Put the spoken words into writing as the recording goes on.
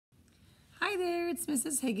it's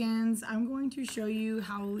Mrs. Higgins. I'm going to show you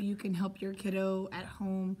how you can help your kiddo at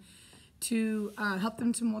home to help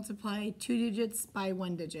them to multiply 2 digits by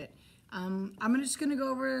 1 digit. I'm just going to go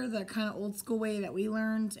over the kind of old school way that we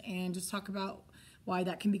learned and just talk about why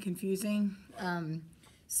that can be confusing.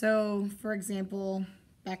 So, for example,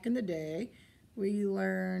 back in the day, we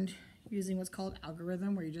learned using what's called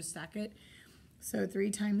algorithm, where you just stack it. So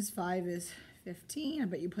 3 times 5 is 15. I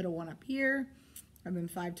bet you put a 1 up here. And then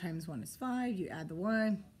 5 times 1 is 5. You add the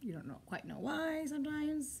 1. You don't quite know why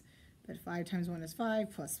sometimes. But 5 times 1 is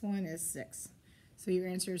 5, plus 1 is 6. So your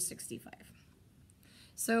answer is 65.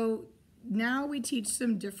 So now we teach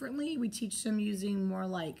them differently. We teach them using more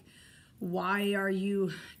like, why are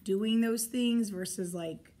you doing those things versus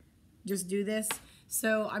like, just do this.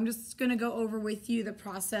 So I'm just going to go over with you the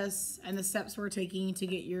process and the steps we're taking to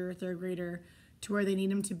get your 3rd grader to where they need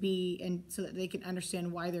them to be, and so that they can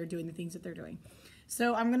understand why they're doing the things that they're doing.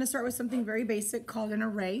 So I'm going to start with something very basic called an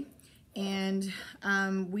array. And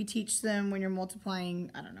we teach them when you're multiplying,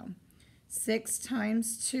 I don't know, 6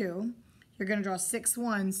 times 2. You're going to draw 6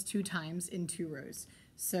 ones 2 times in 2 rows.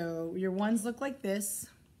 So your ones look like this.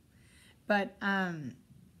 But I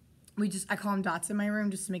call them dots in my room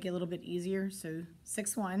just to make it a little bit easier. So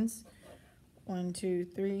 6 ones. 1, 2,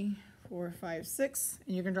 3, 4, 5, 6.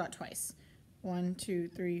 And you're going to draw it twice. 1, 2,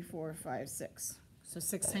 3, 4, 5, 6. So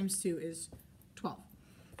 6 times 2 is 12.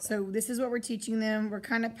 So this is what we're teaching them. We're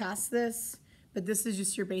kind of past this, but this is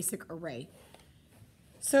just your basic array.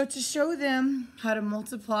 So to show them how to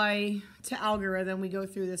multiply to algorithm, we go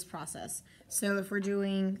through this process. So if we're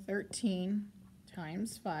doing 13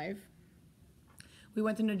 times 5, we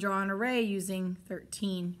want them to draw an array using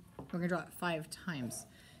 13. We're going to draw it 5 times.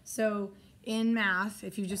 So in math,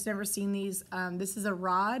 if you've just never seen these, this is a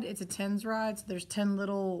rod. It's a tens rod. So there's 10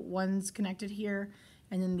 little ones connected here,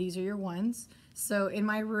 and then these are your ones. So in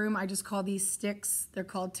my room, I just call these sticks. They're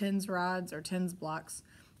called tens rods or tens blocks,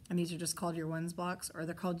 and these are just called your ones blocks, or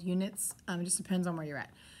they're called units. It just depends on where you're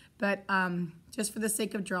at. But just for the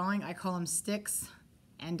sake of drawing, I call them sticks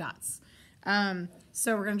and dots.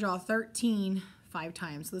 So we're going to draw 13 5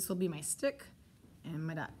 times. So this will be my stick and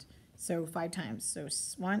my dot. So 5 times. So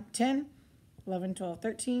 1, 10, 11, 12,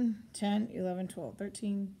 13, 10, 11, 12,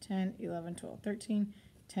 13, 10, 11, 12, 13,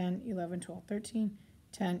 10, 11, 12, 13,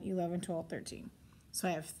 10, 11, 12, 13. So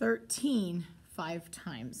I have 13 5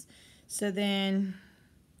 times. So then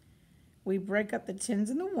we break up the tens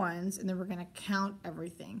and the ones, and then we're going to count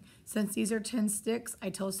everything. Since these are 10 sticks, I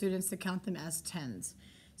tell students to count them as tens.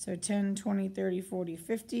 So 10, 20, 30, 40,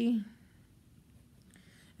 50.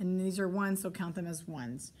 And these are ones, so count them as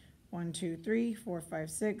ones. 1, 2, 3, 4, 5,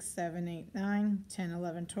 6, 7, 8, 9, 10,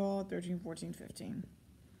 11, 12, 13, 14, 15.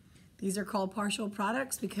 These are called partial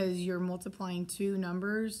products because you're multiplying 2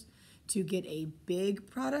 numbers to get a big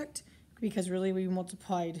product, because really we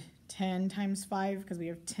multiplied 10 times 5 because we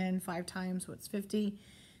have 10 5 times, so it's 50.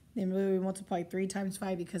 Then really we multiplied 3 times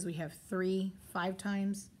 5 because we have 3 5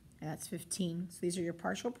 times, and that's 15. So these are your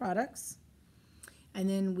partial products. And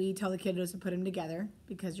then we tell the kiddos to put them together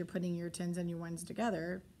because you're putting your tens and your ones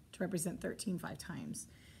together to represent 13 5 times.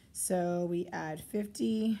 So we add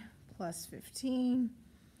 50 plus 15.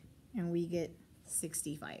 And we get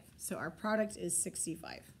 65. So our product is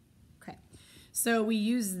 65. Okay. So we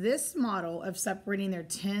use this model of separating their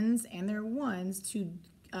tens and their ones to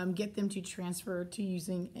get them to transfer to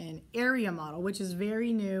using an area model, which is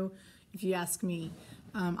very new, if you ask me.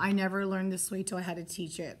 I never learned this way till I had to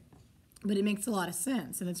teach it. But it makes a lot of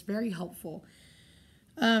sense, and it's very helpful.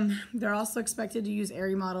 They're also expected to use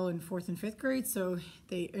area model in 4th and 5th grade, so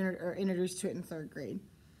they are introduced to it in 3rd grade.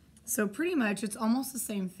 So pretty much it's almost the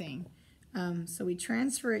same thing. So we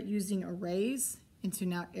transfer it using arrays into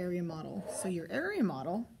now area model. So your area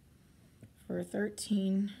model for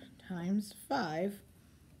 13 times 5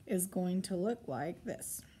 is going to look like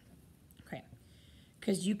this. Okay,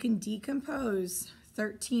 because you can decompose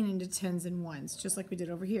 13 into tens and ones, just like we did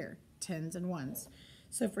over here, tens and ones.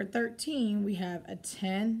 So for 13, we have a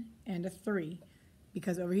 10 and a 3,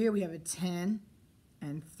 because over here we have a 10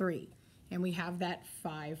 and 3. And we have that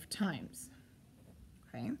 5 times,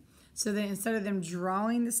 okay? So then instead of them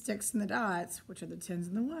drawing the sticks and the dots, which are the tens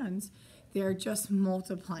and the ones, they're just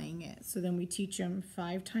multiplying it. So then we teach them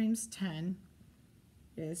 5 times 10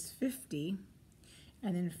 is 50,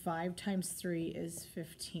 and then 5 times 3 is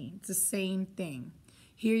 15. It's the same thing.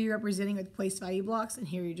 Here you're representing with place value blocks, and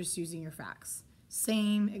here you're just using your facts.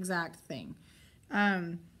 Same exact thing.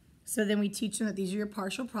 So then we teach them that these are your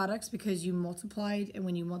partial products because you multiplied, and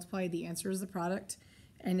when you multiply, the answer is the product,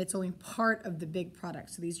 and it's only part of the big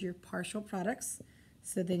product. So these are your partial products.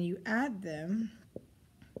 So then you add them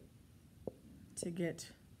to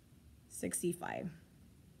get 65.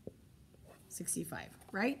 65,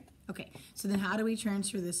 right? Okay, so then how do we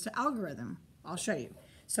transfer this to algorithm? I'll show you.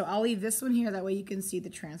 So I'll leave this one here, that way you can see the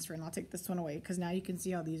transfer, and I'll take this one away because now you can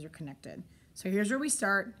see how these are connected. So here's where we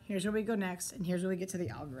start, here's where we go next, and here's where we get to the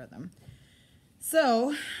algorithm.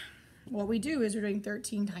 So what we do is we're doing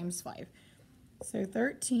 13 times 5. So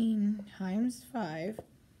 13 times 5.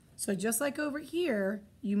 So just like over here,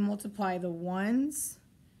 you multiply the ones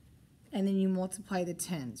and then you multiply the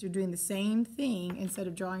tens. You're doing the same thing. Instead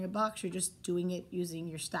of drawing a box, you're just doing it using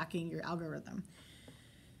your stacking your algorithm.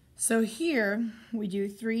 So here we do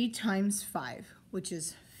 3 times 5, which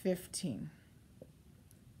is 15,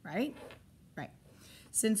 right? Right.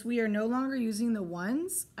 Since we are no longer using the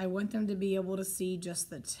ones, I want them to be able to see just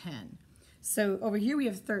the 10. So over here we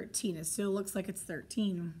have 13. It still looks like it's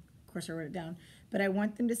 13. Of course I wrote it down, but I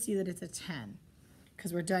want them to see that it's a 10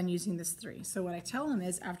 because we're done using this 3. So what I tell them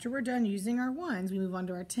is after we're done using our ones, we move on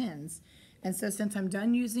to our tens. And so since I'm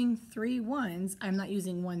done using 3 ones, I'm not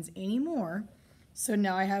using ones anymore. So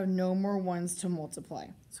now I have no more ones to multiply.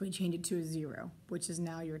 So we change it to a 0, which is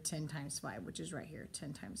now your 10 times 5, which is right here,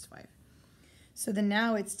 10 times 5. So then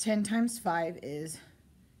now it's 10 times 5 is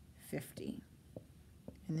 50.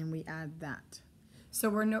 And then we add that.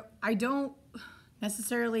 So I don't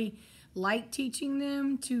necessarily like teaching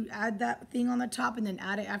them to add that thing on the top and then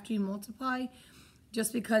add it after you multiply,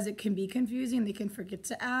 just because it can be confusing. They can forget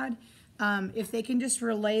to add. If they can just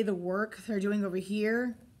relay the work they're doing over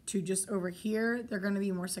here to just over here, they're going to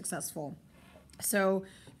be more successful. So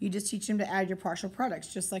you just teach them to add your partial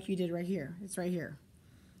products, just like you did right here. It's right here.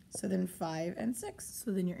 So then 5 and 6.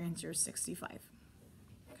 So then your answer is 65.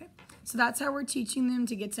 Okay. So that's how we're teaching them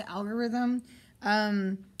to get to algorithm.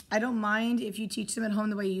 I don't mind if you teach them at home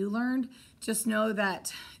the way you learned. Just know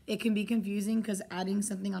that it can be confusing because adding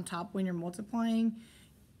something on top when you're multiplying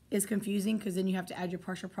is confusing because then you have to add your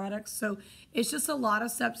partial products. So it's just a lot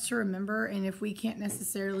of steps to remember, and if we can't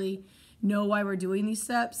necessarily know why we're doing these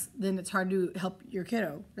steps, then it's hard to help your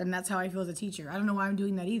kiddo. And that's how I feel as a teacher. I don't know why I'm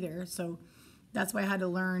doing that either. So that's why I had to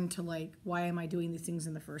learn to, like, why am I doing these things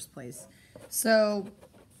in the first place? So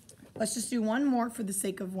let's just do one more for the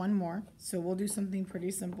sake of one more. So we'll do something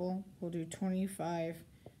pretty simple. We'll do 25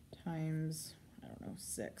 times, I don't know,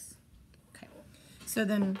 6. Okay. So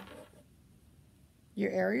then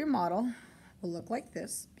your area model will look like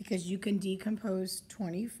this, because you can decompose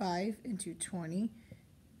 25 into 20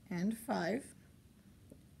 and 5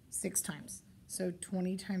 6 times. So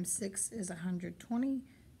 20 times 6 is 120.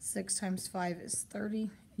 6 times 5 is 30. And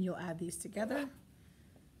you'll add these together,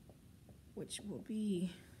 which will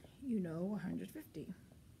be, 150.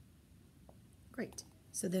 Great.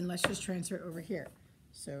 So then let's just transfer it over here.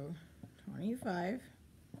 So 25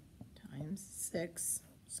 times 6.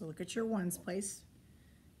 So look at your ones place.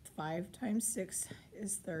 5 times 6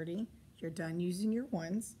 is 30. You're done using your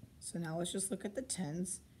ones. So now let's just look at the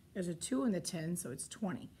tens. There's a 2 in the 10, so it's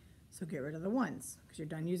 20. So get rid of the ones because you're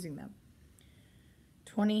done using them.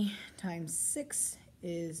 20 times 6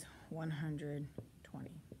 is 120.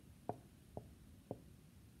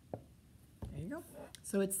 There you go.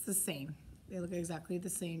 So it's the same. They look exactly the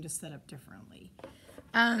same, just set up differently.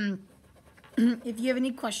 If you have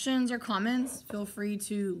any questions or comments, feel free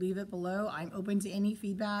to leave it below. I'm open to any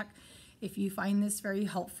feedback. If you find this very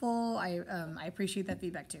helpful, I appreciate that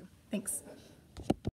feedback too. Thanks.